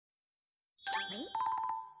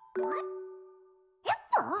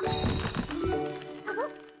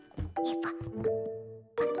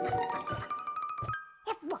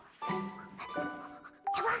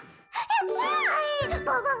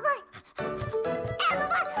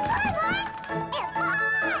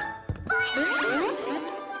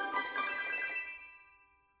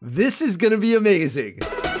This is gonna be amazing.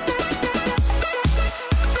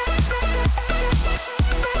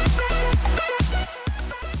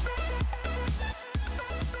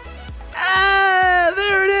 Ah,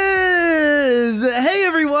 there it is! Hey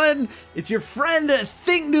everyone, it's your friend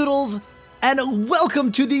Thinknoodles, and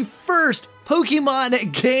welcome to the first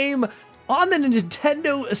Pokemon game on the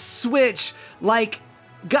Nintendo Switch. Like,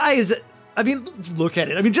 guys, I mean, look at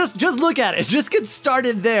it. I mean, just look at it. Just get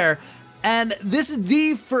started there. And this is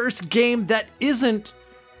the first game that isn't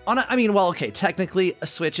on a, I mean, well, okay, technically a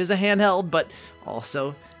Switch is a handheld, but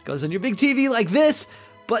also goes on your big TV like this.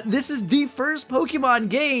 But this is the first Pokemon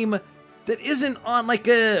game that isn't on like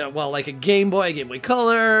a, well, like a Game Boy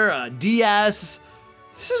Color, a DS.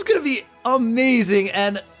 This is gonna be amazing,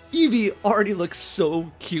 and Eevee already looks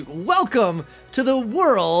so cute. Welcome to the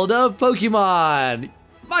world of Pokemon.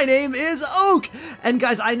 My name is Oak, and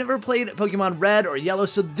guys, I never played Pokemon Red or Yellow,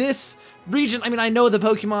 so this region, I mean, I know the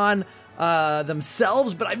Pokemon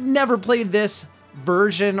themselves, but I've never played this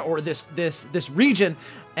version or this region,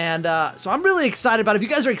 and so I'm really excited about it. If you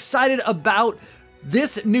guys are excited about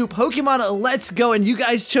this new Pokemon, let's go, and you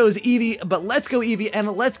guys chose Eevee, but let's go Eevee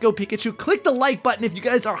and let's go Pikachu. Click the like button if you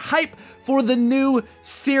guys are hype for the new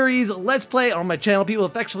series. Let's Play. On my channel, people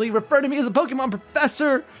affectionately refer to me as a Pokemon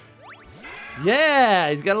professor. Yeah,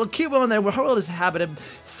 he's got a little cute one there. Where world is inhabited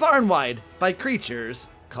far and wide by creatures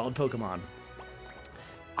called Pokemon.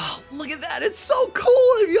 Oh, look at that. It's so cool.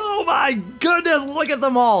 Oh my goodness, look at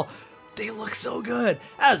them all. They look so good.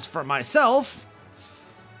 As for myself,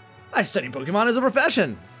 I study Pokemon as a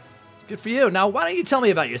profession. Good for you. Now, why don't you tell me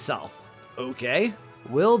about yourself? Okay,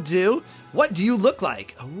 will do. What do you look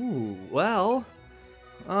like? Oh, well,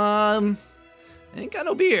 ain't got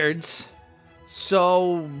no beards.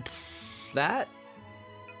 So, that?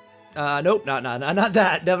 Nope, not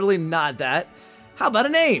that. Definitely not that. How about a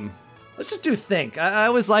name? Let's just do Think. I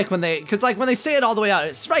always like when they, cause like when they say it all the way out,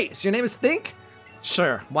 it's right. So your name is Think?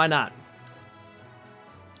 Sure, why not?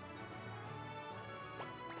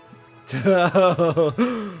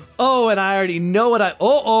 Oh, and I already know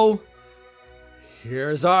what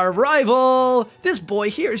here's our rival. This boy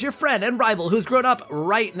here is your friend and rival who's grown up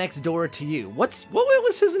right next door to you. What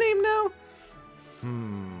was his name now?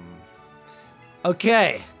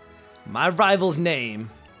 Okay, my rival's name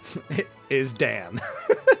is Dan.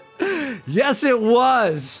 Yes, it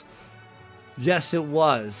was. Yes, it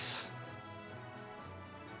was.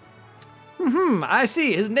 I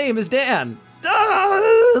see, his name is Dan.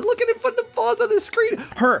 Look at him putting the paws on the screen.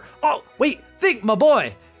 Oh, wait, Think, my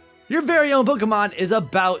boy. Your very own Pokemon is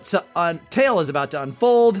about to tale is about to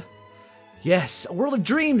unfold. Yes, a world of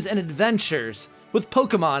dreams and adventures with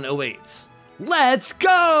Pokemon awaits. Let's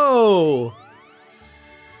go!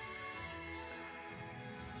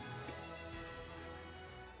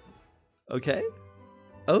 Okay.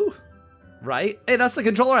 Oh, right. Hey, that's the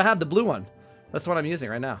controller I have, the blue one. That's what I'm using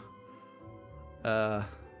right now.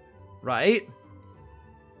 Right.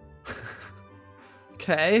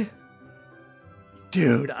 Okay.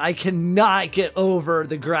 Dude, I cannot get over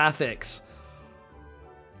the graphics.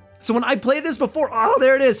 So when I played this before, oh,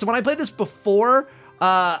 there it is. So when I played this before,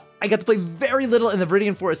 I got to play very little in the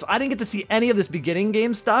Viridian Forest, so I didn't get to see any of this beginning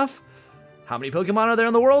game stuff. How many Pokemon are there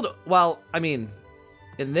in the world? Well, I mean,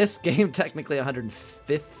 in this game, technically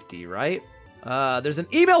 150, right? There's an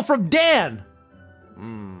email from Dan.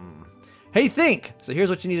 Hey, Think. So here's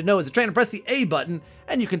what you need to know is to try and press the A button,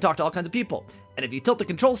 and you can talk to all kinds of people. And if you tilt the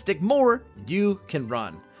control stick more, you can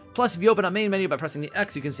run. Plus, if you open up main menu by pressing the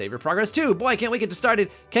X, you can save your progress too. Boy, I can't wait to get started.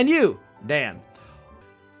 Can you? Dan.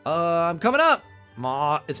 I'm coming up.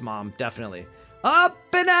 It's Mom, definitely. Up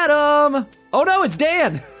and at 'em. Oh no, it's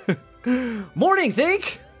Dan. Morning,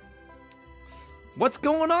 Think. What's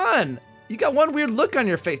going on? You got one weird look on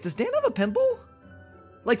your face. Does Dan have a pimple?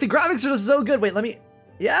 Like, the graphics are so good. Wait, let me,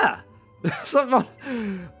 yeah. Something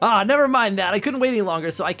on, never mind that. I couldn't wait any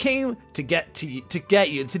longer, so I came to get you.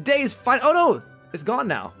 Today's oh no, it's gone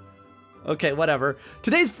now. Okay, whatever.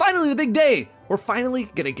 Today's finally the big day. We're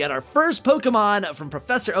finally gonna get our first Pokemon from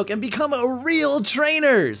Professor Oak and become real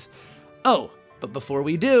trainers. Oh, but before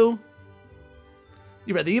we do,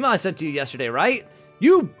 you read the email I sent to you yesterday, right?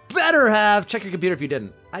 You better have. Check your computer if you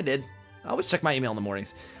didn't. I did. I always check my email in the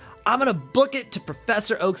mornings. I'm gonna book it to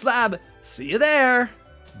Professor Oak's lab. See you there.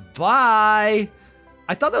 Bye.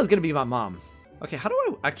 I thought that was gonna be my mom. Okay, how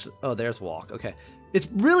do I actually... Oh, there's walk. Okay. It's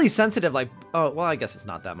really sensitive, like... Oh, well, I guess it's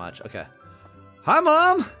not that much. Okay. Hi,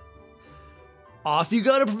 Mom! Off you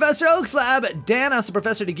go to Professor Oak's lab. Dan asked the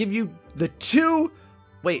professor to give you the two...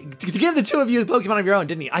 Wait, to give the two of you the Pokemon of your own,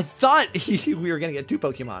 didn't he? I thought we were going to get 2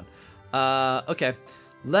 Pokemon. Okay.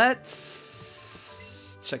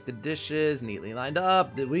 Let's check the dishes. Neatly lined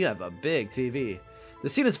up. We have a big TV. The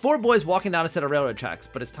scene is 4 boys walking down a set of railroad tracks,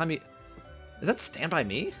 but it's time you... Is that Stand By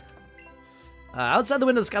Me? Outside the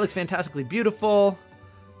window, the sky looks fantastically beautiful.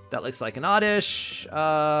 That looks like an oddish.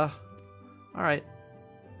 All right.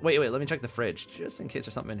 Wait, let me check the fridge, just in case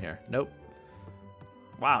there's something in here. Nope.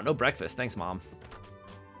 Wow, no breakfast. Thanks, Mom.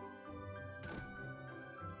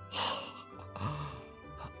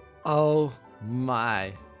 Oh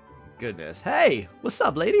my goodness. Hey, what's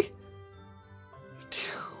up, lady? Dude.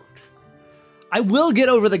 I will get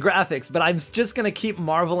over the graphics, but I'm just gonna keep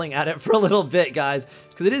marveling at it for a little bit, guys,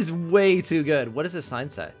 because it is way too good. What does this sign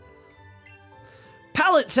say?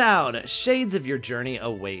 Pallet Town, shades of your journey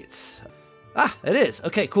await. Ah, it is.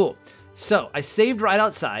 Okay, cool. So I saved right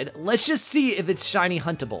outside. Let's just see if it's shiny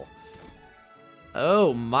huntable.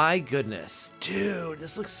 Oh my goodness. Dude,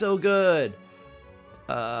 this looks so good.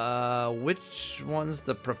 Which one's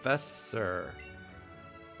the professor?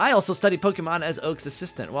 I also studied Pokemon as Oak's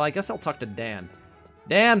assistant. Well, I guess I'll talk to Dan.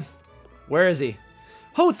 Dan, where is he?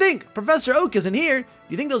 Oh, think, Professor Oak isn't here. Do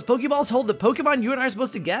you think those Pokeballs hold the Pokemon you and I are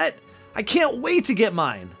supposed to get? I can't wait to get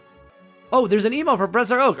mine. Oh, there's an email from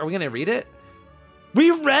Professor Oak. Are we gonna read it?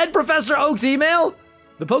 We read Professor Oak's email?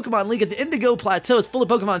 The Pokemon League at the Indigo Plateau is full of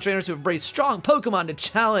Pokemon trainers who have raised strong Pokemon to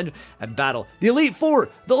challenge and battle the Elite Four,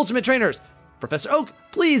 the Ultimate Trainers. Professor Oak,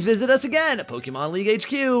 please visit us again at Pokemon League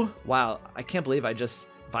HQ. Wow, I can't believe I just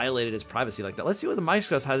violated his privacy like that. Let's see what the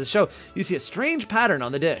microscope has to show. You see a strange pattern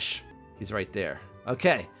on the dish. He's right there.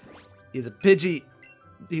 Okay. He's a Pidgey.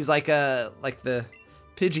 He's like the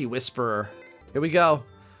Pidgey Whisperer. Here we go.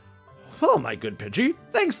 Well, my good Pidgey,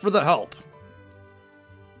 thanks for the help.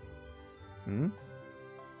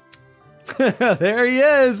 There he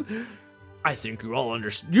is. I think you all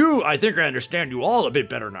I think I understand you all a bit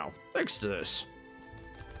better now. Thanks to this.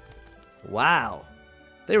 Wow.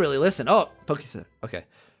 They really listen. Oh, Pokey said, okay.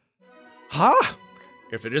 Huh?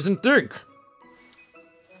 If it isn't Think.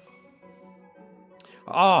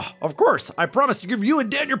 Ah, of course. I promised to give you and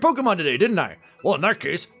Dan your Pokemon today, didn't I? Well, in that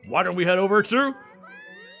case, why don't we head over to...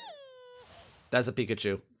 That's a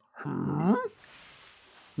Pikachu. Hmm?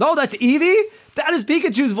 No, that's Eevee? That is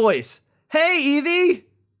Pikachu's voice. Hey, Eevee!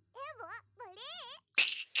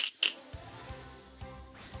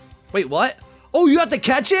 Wait, what? Oh, you have to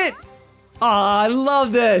catch it? Ah, I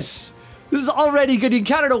love this. This is already good. You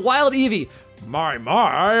encountered a wild Eevee. My,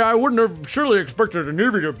 I wouldn't have surely expected an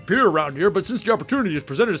Eevee to appear around here, but since the opportunity has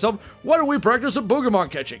presented itself, why don't we practice some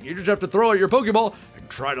Pokemon catching? You just have to throw out your Pokeball and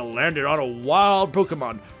try to land it on a wild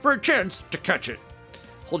Pokemon for a chance to catch it.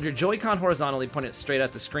 Hold your Joy-Con horizontally, point it straight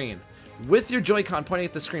at the screen. With your Joy-Con pointing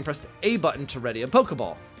at the screen, press the A button to ready a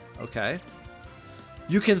Pokeball. Okay.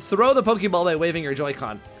 You can throw the Pokeball by waving your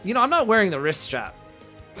Joy-Con. You know, I'm not wearing the wrist strap.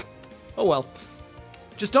 Oh well.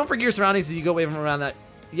 Just don't forget your surroundings as you go waving around that.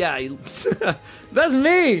 Yeah, that's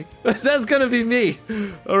me. That's gonna be me.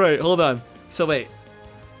 All right, hold on. So wait.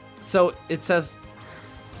 So it says,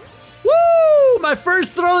 woo! My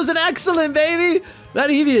first throw is an excellent, baby. That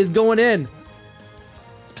Eevee is going in.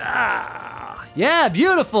 Ah, yeah,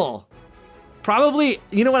 beautiful. Probably,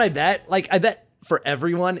 you know what I bet? Like, I bet for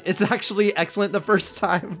everyone, it's actually excellent the first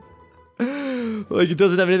time. Like, it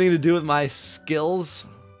doesn't have anything to do with my skills.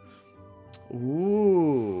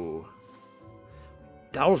 Ooh.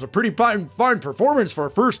 That was a pretty fine performance for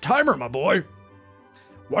a first timer, my boy.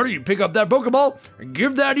 Why don't you pick up that Pokeball and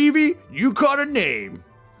give that Eevee you caught a name?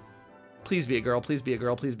 Please be a girl, please be a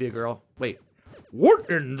girl, please be a girl. Wait. What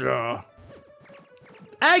in the...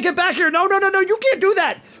 Hey, get back here! No, you can't do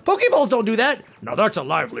that! Pokeballs don't do that! Now that's a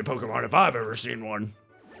lively Pokemon if I've ever seen one.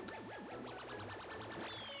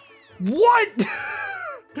 What?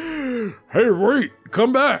 Hey, wait,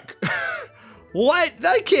 come back. What?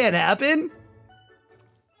 That can't happen.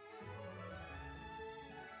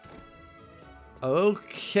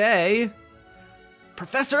 Okay.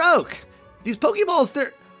 Professor Oak! These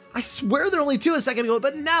Pokeballs, I swear they're only 2 a second ago,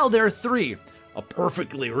 but now there are 3. A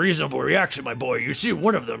perfectly reasonable reaction, my boy. You see,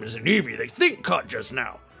 one of them is an Eevee they Think caught just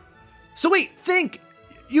now. So wait, Think,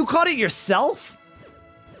 you caught it yourself?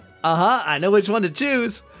 Uh-huh, I know which one to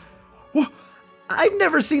choose. I've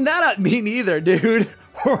never seen that at me neither, dude.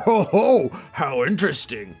 Ho, how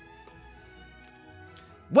interesting.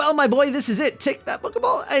 Well, my boy, this is it. Take that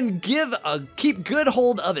Pokeball and keep good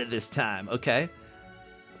hold of it this time, okay?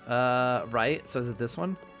 Right, so is it this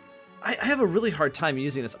one? I have a really hard time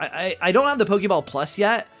using this. I don't have the Pokeball Plus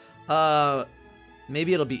yet.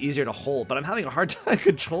 Maybe it'll be easier to hold, but I'm having a hard time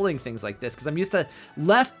controlling things like this because I'm used to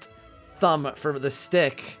left thumb for the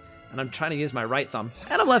stick, and I'm trying to use my right thumb,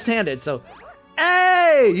 and I'm left-handed, so...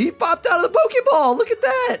 Hey! He popped out of the Pokeball! Look at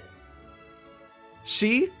that!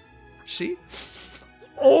 She?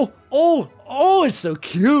 Oh, it's so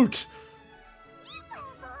cute!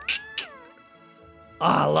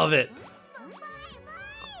 Ah, I love it.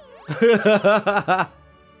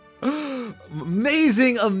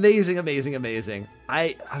 Amazing, amazing, amazing, amazing.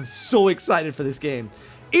 I'm so excited for this game.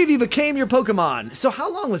 Eevee became your Pokemon. So how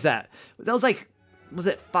long was that? That was like, was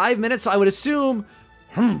it 5 minutes? So I would assume,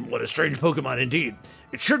 what a strange Pokemon indeed.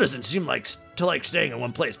 It sure doesn't seem like staying in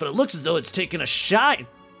one place, but it looks as though it's taken a shine.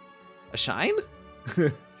 A shine?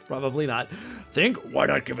 Probably not. Think, why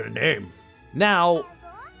not give it a name? Now,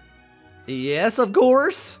 yes, of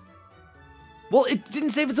course. Well, it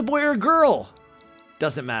didn't say if it's a boy or a girl.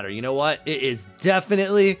 Doesn't matter. You know what? It is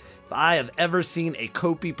definitely, if I have ever seen a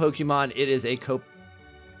Kopi Pokemon, it is a Kopi.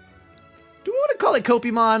 Do we want to call it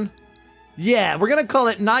Kopimon? Yeah, we're going to call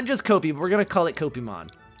it not just Kopi, but we're going to call it Kopimon.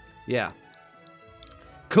 Yeah.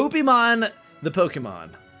 Kopimon the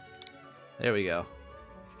Pokemon. There we go.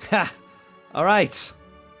 Ha! All right.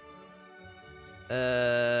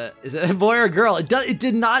 Is it a boy or a girl? It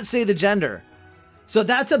did not say the gender. So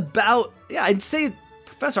that's about, yeah, I'd say,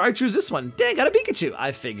 Professor, I choose this one. Dang, got a Pikachu.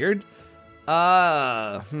 I figured.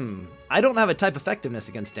 I don't have a type effectiveness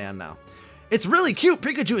against Dan now. It's really cute.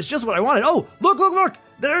 Pikachu is just what I wanted. Oh, look, look, look.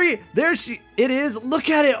 There she, it is. Look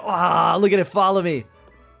at it. Ah, look at it. Follow me.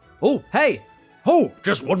 Oh, hey. Oh,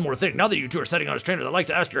 just one more thing. Now that you two are setting out as trainers, I'd like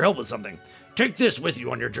to ask your help with something. Take this with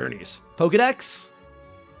you on your journeys. Pokedex?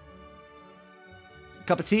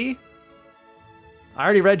 Cup of tea? I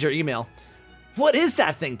already read your email. What is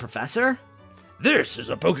that thing, Professor? This is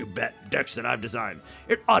a Pokédex that I've designed.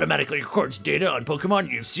 It automatically records data on Pokemon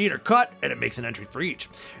you've seen or caught, and it makes an entry for each.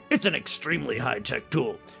 It's an extremely high-tech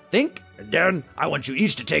tool. Think, and Darren, I want you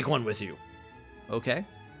each to take one with you. Okay.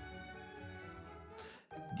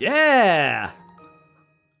 Yeah!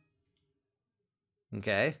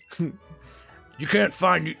 Okay.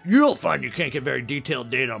 You'll find you can't get very detailed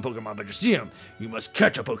data on Pokemon, but you see them. You must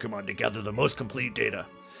catch a Pokemon to gather the most complete data.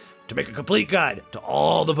 To make a complete guide to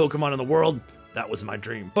all the Pokemon in the world, that was my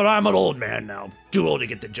dream. But I'm an old man now, too old to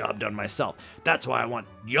get the job done myself. That's why I want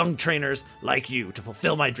young trainers like you to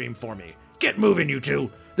fulfill my dream for me. Get moving, you two.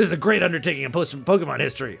 This is a great undertaking in Pokemon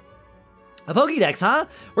history. A Pokédex, huh?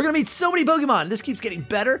 We're gonna meet so many Pokemon. This keeps getting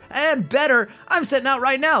better and better. I'm setting out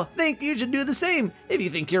right now. Think you should do the same. If you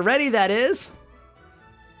think you're ready, that is.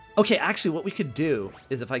 Okay, actually, what we could do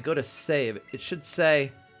is if I go to save, it should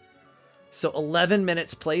say... So 11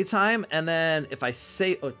 minutes playtime, and then if I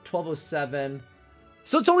say 12:07,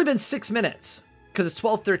 so it's only been 6 minutes because it's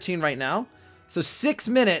 12:13 right now. So 6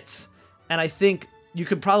 minutes, and I think you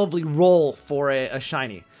could probably roll for a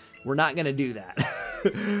shiny. We're not gonna do that.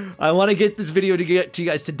 I want to get this video to get to you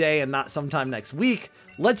guys today and not sometime next week.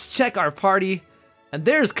 Let's check our party, and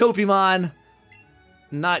there's Kopimon,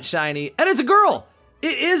 not shiny, and it's a girl.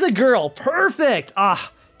 It is a girl. Perfect.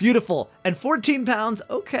 Ah. Beautiful. And 14 pounds.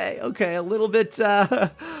 Okay, a little bit lighter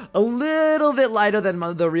than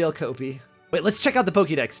the real Kopi. Wait, let's check out the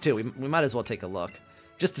Pokédex too. We might as well take a look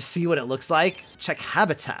just to see what it looks like. Check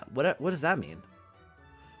habitat. What does that mean?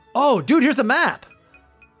 Oh, dude, here's the map.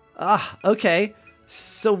 Ah, okay.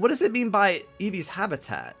 So what does it mean by Eevee's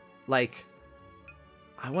habitat? Like,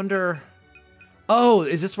 I wonder. Oh,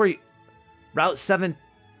 is this where Route 17?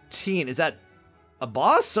 Is that a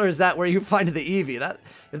boss, or is that where you find the Eevee?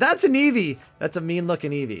 If that's an Eevee, that's a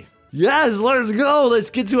mean-looking Eevee. Yes, let's go.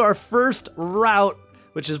 Let's get to our first route,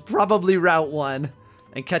 which is probably Route 1,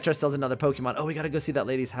 and catch ourselves another Pokemon. Oh, we gotta go see that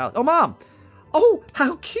lady's house. Oh, Mom. Oh,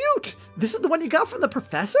 how cute. This is the one you got from the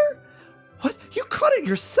professor? What? You caught it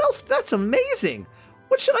yourself? That's amazing.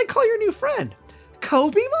 What should I call your new friend?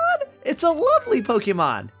 Kopimon? It's a lovely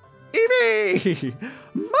Pokemon. Eevee!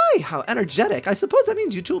 My, how energetic. I suppose that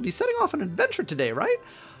means you two will be setting off on an adventure today, right?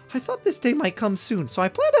 I thought this day might come soon, so I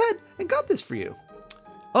planned ahead and got this for you.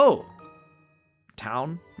 Oh.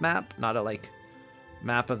 Town map? Not a,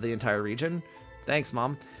 map of the entire region? Thanks,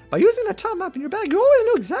 Mom. By using that town map in your bag, you always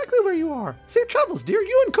know exactly where you are. Safe travels, dear.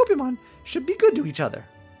 You and Kopimon should be good to each other.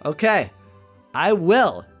 Okay. I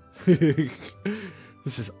will. This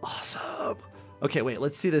is awesome. Okay, wait.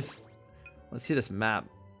 Let's see this. Let's see this map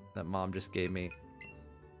that Mom just gave me.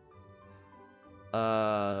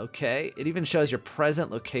 Okay. It even shows your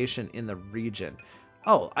present location in the region.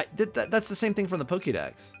 Oh, that's the same thing from the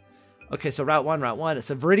Pokédex. Okay, so Route 1.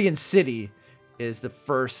 So Viridian City is the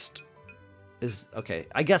first is, okay,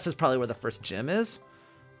 I guess is probably where the first gym is.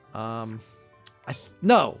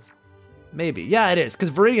 No, maybe. Yeah, it is,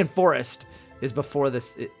 because Viridian Forest is before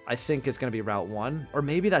this. I think it's going to be Route 1, or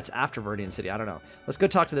maybe that's after Viridian City. I don't know. Let's go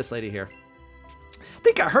talk to this lady here. I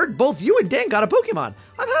think I heard both you and Dan got a Pokemon.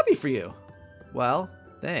 I'm happy for you. Well,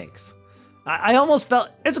 thanks. I almost felt,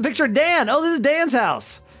 it's a picture of Dan. Oh, this is Dan's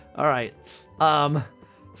house. All right.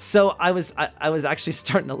 So I was actually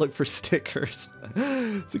starting to look for stickers.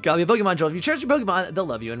 So got me a Pokemon Joel. If you cherish your Pokemon, they'll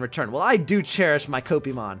love you in return. Well, I do cherish my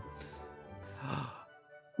KOPIMON.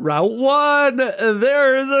 Route 1,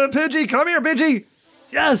 there's a Pidgey. Come here, Pidgey.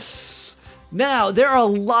 Yes. Now, there are a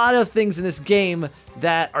lot of things in this game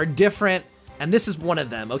that are different, and this is one of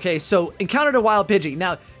them, okay? So, encountered a wild Pidgey.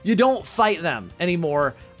 Now, you don't fight them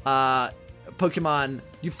anymore. Pokemon,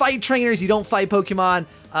 you fight trainers, you don't fight Pokemon.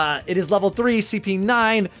 It is level 3, CP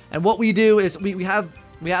 9, and what we do is we have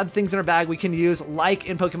things in our bag we can use, like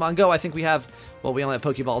in Pokemon Go. I think we have, well, we only have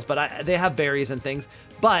Pokeballs, but they have berries and things.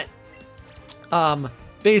 But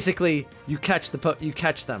basically, you catch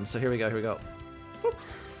them. So here we go.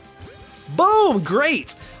 Boom!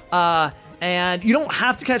 Great. And you don't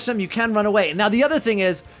have to catch them. You can run away. Now the other thing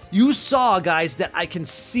is, you saw, guys, that I can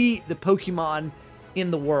see the Pokemon in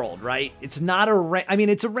the world, right? It's not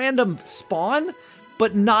it's a random spawn,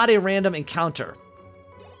 but not a random encounter.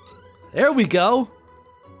 There we go.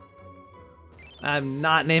 I'm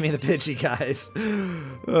not naming the Pidgey, guys.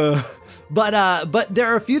 But there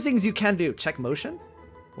are a few things you can do. Check motion.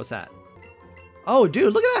 What's that? Oh,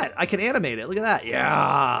 dude, look at that. I can animate it. Look at that. Yeah.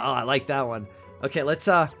 Oh, I like that one. Okay, let's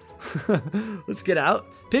let's get out.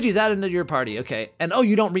 Pidgey's added into your party. Okay. And oh,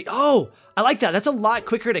 you don't read. Oh, I like that. That's a lot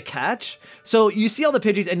quicker to catch. So you see all the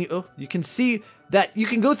Pidgeys and you can see that you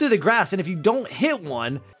can go through the grass, and if you don't hit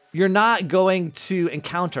one, you're not going to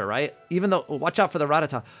encounter, right? Even though, watch out for the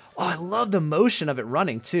Rattata. Oh, I love the motion of it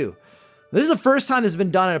running too. This is the first time this has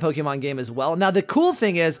been done in a Pokemon game as well. Now the cool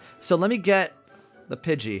thing is, so let me get the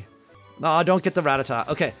Pidgey. No, don't get the Rattata.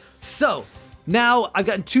 Okay, so now I've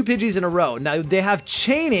gotten 2 Pidgeys in a row. Now they have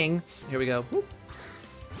chaining. Here we go. Whoop.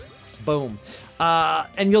 Boom.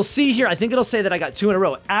 And you'll see here, I think it'll say that I got 2 in a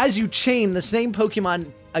row. As you chain the same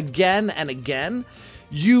Pokemon again and again,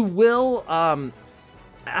 you will,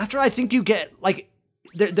 after I think you get, like,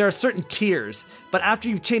 there are certain tiers, but after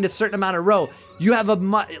you've chained a certain amount of row, you have a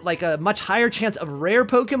much higher chance of rare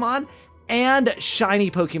Pokemon and shiny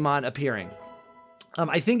Pokemon appearing.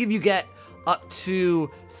 I think if you get up to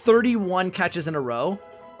 31 catches in a row,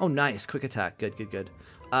 oh nice, quick attack, good.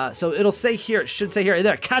 So it'll say here, it should say here,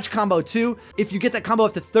 there, catch combo 2. If you get that combo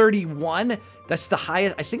up to 31, that's the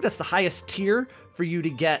highest, I think that's the highest tier for you to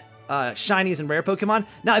get shinies and rare Pokemon.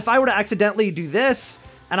 Now, if I were to accidentally do this,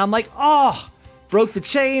 and I'm like, oh, broke the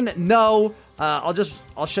chain, no,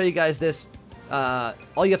 I'll show you guys this.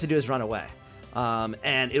 All you have to do is run away.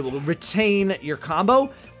 And it will retain your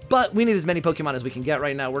combo, but we need as many Pokemon as we can get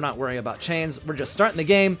right now. We're not worrying about chains. We're just starting the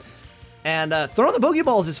game. And throwing the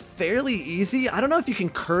Pokeballs is fairly easy. I don't know if you can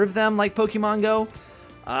curve them like Pokemon Go.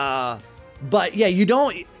 But yeah, you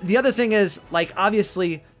don't. The other thing is, like,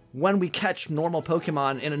 obviously, when we catch normal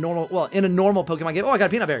Pokemon in a normal Pokemon game. Oh, I got a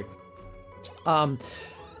peanut berry.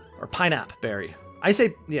 Or pineapple berry. I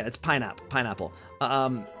say, yeah, it's pineapple.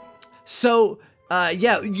 Yeah,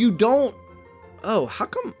 you don't. Oh, how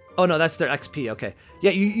come? Oh no, that's their XP. Okay.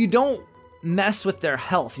 Yeah, you don't mess with their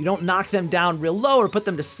health. You don't knock them down real low or put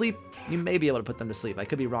them to sleep. You may be able to put them to sleep. I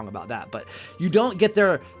could be wrong about that, but you don't get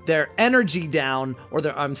their energy down or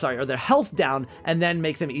their health down and then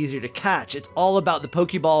make them easier to catch. It's all about the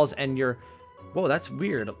Pokeballs and your. Whoa, that's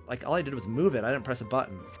weird. Like, all I did was move it. I didn't press a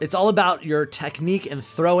button. It's all about your technique and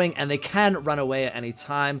throwing, and they can run away at any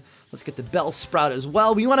time. Let's get the Bellsprout as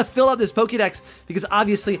well. We want to fill up this Pokédex because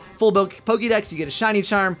obviously full Pokédex, you get a shiny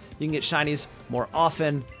charm. You can get shinies more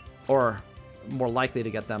often or more likely to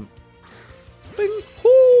get them. Bing.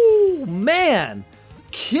 Ooh, man.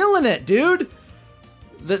 Killing it, dude.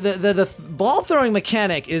 The ball throwing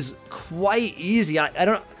mechanic is quite easy. I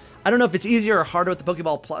don't know if it's easier or harder with the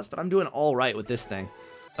Pokeball Plus, but I'm doing all right with this thing.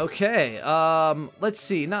 Okay, let's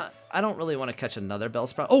see. I don't really want to catch another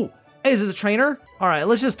Bellsprout. Oh, hey, is this a trainer? All right,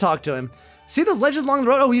 let's just talk to him. See those ledges along the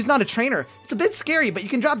road? Oh, he's not a trainer. It's a bit scary, but you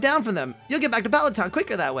can drop down from them. You'll get back to Pallet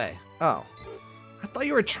quicker that way. Oh, I thought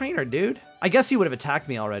you were a trainer, dude. I guess he would have attacked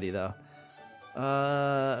me already, though.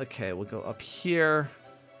 Okay, we'll go up here.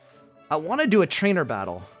 I want to do a trainer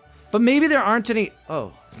battle, but maybe there aren't any.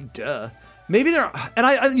 Oh, duh. Maybe there are,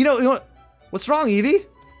 and you know what? What's wrong, Eevee?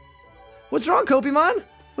 What's wrong, KOPIMON?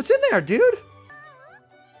 What's in there, dude?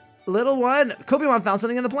 Little one, KOPIMON found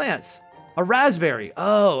something in the plants. A raspberry.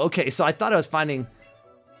 Oh, okay. So I thought I was finding.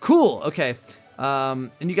 Cool. Okay.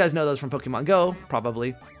 And you guys know those from Pokemon Go,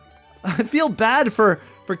 probably. I feel bad for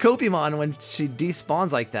KOPIMON when she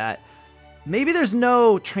despawns like that. Maybe there's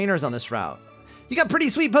no trainers on this route. You got pretty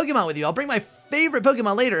sweet Pokemon with you. I'll bring my favorite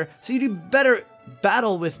Pokemon later, so you do better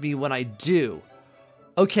battle with me when I do.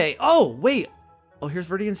 Okay, oh, wait. Oh, here's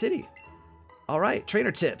Viridian City. All right,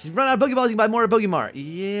 trainer tips. If you run out of Pokeballs, you can buy more at Pokemart.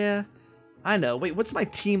 Yeah, I know. Wait, what's my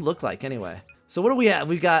team look like anyway? So what do we have?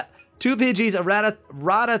 We've got 2 Pidgeys, a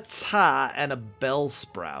Rattata, and a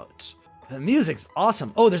Bellsprout. The music's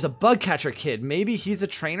awesome. Oh, there's a bug catcher kid. Maybe he's a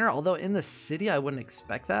trainer, although in the city I wouldn't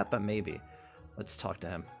expect that, but maybe. Let's talk to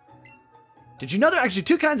him. Did you know there are actually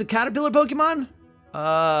 2 kinds of caterpillar Pokemon?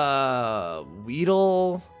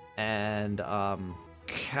 Weedle and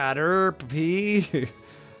Caterpie.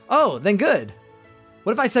 Oh, then good.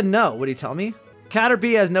 What if I said no? Would he tell me?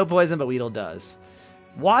 Caterpie has no poison, but Weedle does.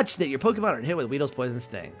 Watch that your Pokemon are hit with Weedle's poison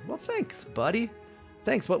sting. Well, thanks, buddy.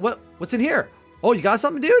 Thanks. What's in here? Oh, you got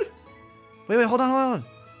something, dude? Wait, hold on.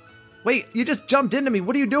 Wait, you just jumped into me.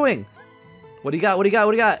 What are you doing? What do you got? What do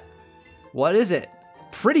you got? What is it?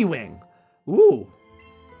 Pretty Wing. Ooh,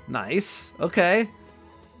 nice. Okay.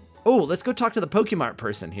 Oh, let's go talk to the Pokemart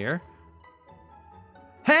person here.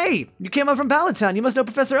 Hey, you came up from Pallet Town. You must know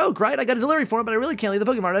Professor Oak, right? I got a delivery for him, but I really can't leave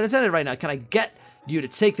the Pokemart unattended right now. Can I get you to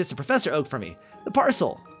take this to Professor Oak for me? The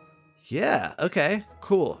parcel. Yeah, okay,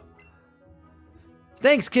 cool.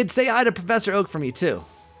 Thanks, kid. Say hi to Professor Oak for me, too.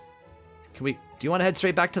 Do you want to head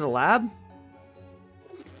straight back to the lab?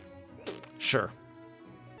 Sure.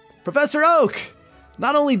 Professor Oak!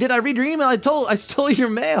 Not only did I read your email, I stole your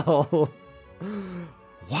mail.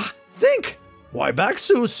 What? Think? Why back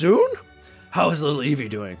so soon? How is little Eevee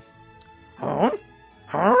doing? Huh?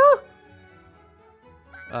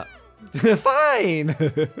 Fine.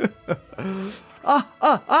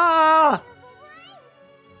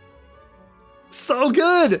 So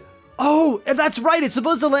good. Oh, and that's right. It's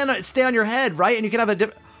supposed to stay on your head, right? And you can have a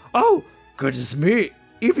different. Oh, goodness me.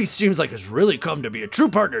 Eevee seems like it's really come to be a true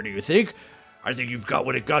partner. Do you think? I think you've got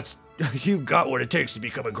what it got. You've got what it takes to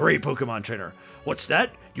become a great Pokemon trainer. What's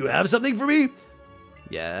that? You have something for me?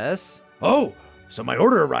 Yes. Oh, so my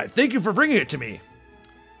order arrived. Thank you for bringing it to me.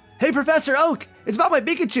 Hey, Professor Oak, it's about my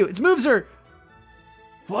Pikachu. Its moves are...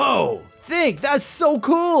 Whoa, think, that's so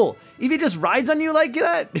cool. Eevee just rides on you like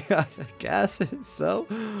that? I guess so.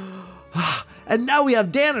 And now we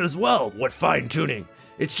have Dan as well. What fine tuning.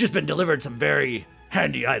 It's just been delivered some very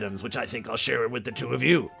handy items, which I think I'll share with the 2 of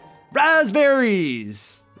you.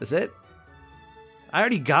 Raspberries. That's it? I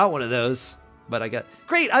already got one of those, but I got...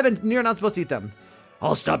 Great, you're not supposed to eat them.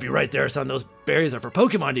 I'll stop you right there, son. Those berries are for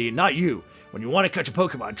Pokemon to eat, not you. When you want to catch a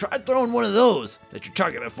Pokemon, try throwing one of those at your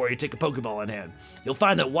target before you take a Pokeball in hand. You'll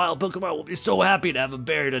find that wild Pokemon will be so happy to have a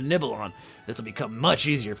berry to nibble on. This will become much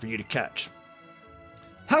easier for you to catch.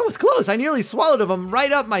 That was close. I nearly swallowed them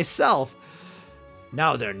right up myself.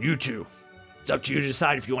 Now then, you 2. It's up to you to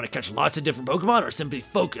decide if you want to catch lots of different Pokemon or simply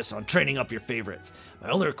focus on training up your favorites. My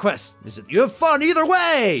only request is that you have fun either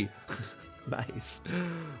way. Nice.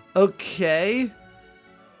 Okay.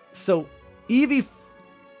 So Eevee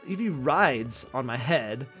rides on my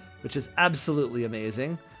head, which is absolutely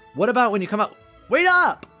amazing. What about when you come out? Wait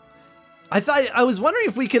up! I was wondering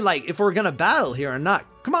if we could, if we're gonna battle here or not.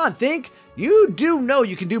 Come on, think. You do know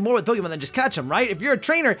you can do more with Pokemon than just catch them, right? If you're a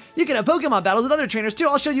trainer, you can have Pokemon battles with other trainers too.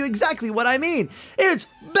 I'll show you exactly what I mean. It's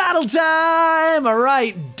battle time! All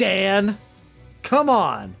right, Dan. Come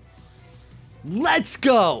on. Let's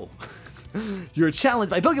go. You're challenged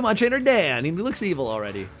by Pokemon trainer Dan. He looks evil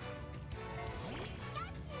already.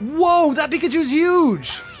 Whoa, that Pikachu's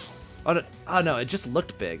huge! Oh no, it just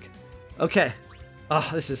looked big. Okay. Oh,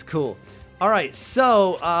 this is cool. All right,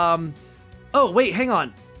 so, oh, wait, hang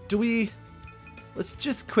on. Let's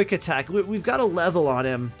just quick attack. We've got a level on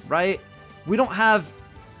him, right? We don't have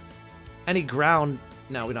any ground.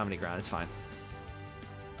 No, we don't have any ground, it's fine.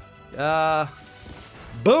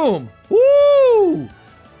 Boom! Woo!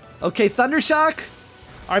 Okay, Thunder Shock.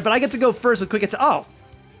 All right, but I get to go first with quick attack. Oh!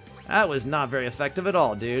 That was not very effective at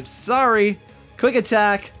all, dude. Sorry. Quick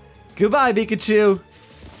attack. Goodbye, Pikachu.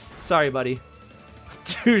 Sorry, buddy.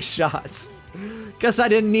 2 shots. Guess I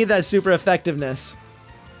didn't need that super effectiveness.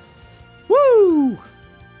 Woo!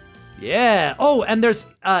 Yeah. Oh, and there's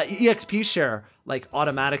EXP share,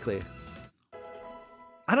 automatically.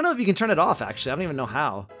 I don't know if you can turn it off, actually. I don't even know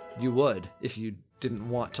how. You would if you didn't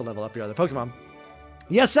want to level up your other Pokemon.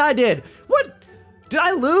 Yes, I did. What? Did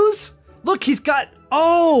I lose? Look, he's got...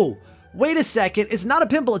 Oh, wait a second. It's not a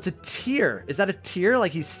pimple, it's a tear. Is that a tear?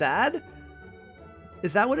 Like he's sad?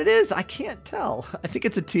 Is that what it is? I can't tell. I think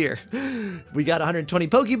it's a tear. We got 120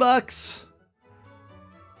 Pokebucks.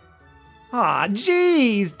 Aw,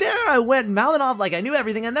 jeez, there I went mouthing off like I knew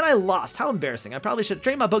everything, and then I lost. How embarrassing. I probably should have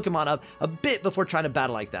trained my Pokemon up a bit before trying to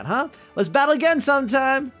battle like that, huh? Let's battle again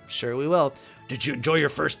sometime. Sure we will. Did you enjoy your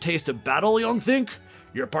first taste of battle, young Think?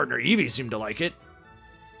 Your partner Eevee seemed to like it.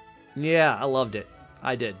 Yeah, I loved it.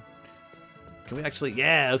 I did. Can we actually...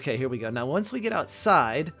 Yeah, okay, here we go. Now, once we get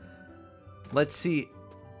outside, let's see.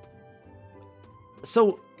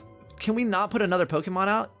 So, can we not put another Pokemon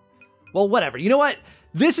out? Well, whatever. You know what?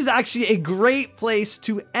 This is actually a great place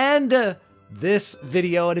to end this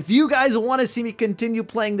video. And if you guys want to see me continue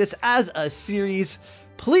playing this as a series,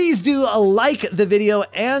 please do like the video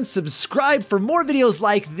and subscribe for more videos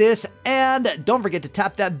like this. And don't forget to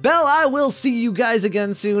tap that bell. I will see you guys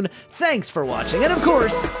again soon. Thanks for watching. And of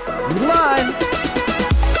course, Noodle line.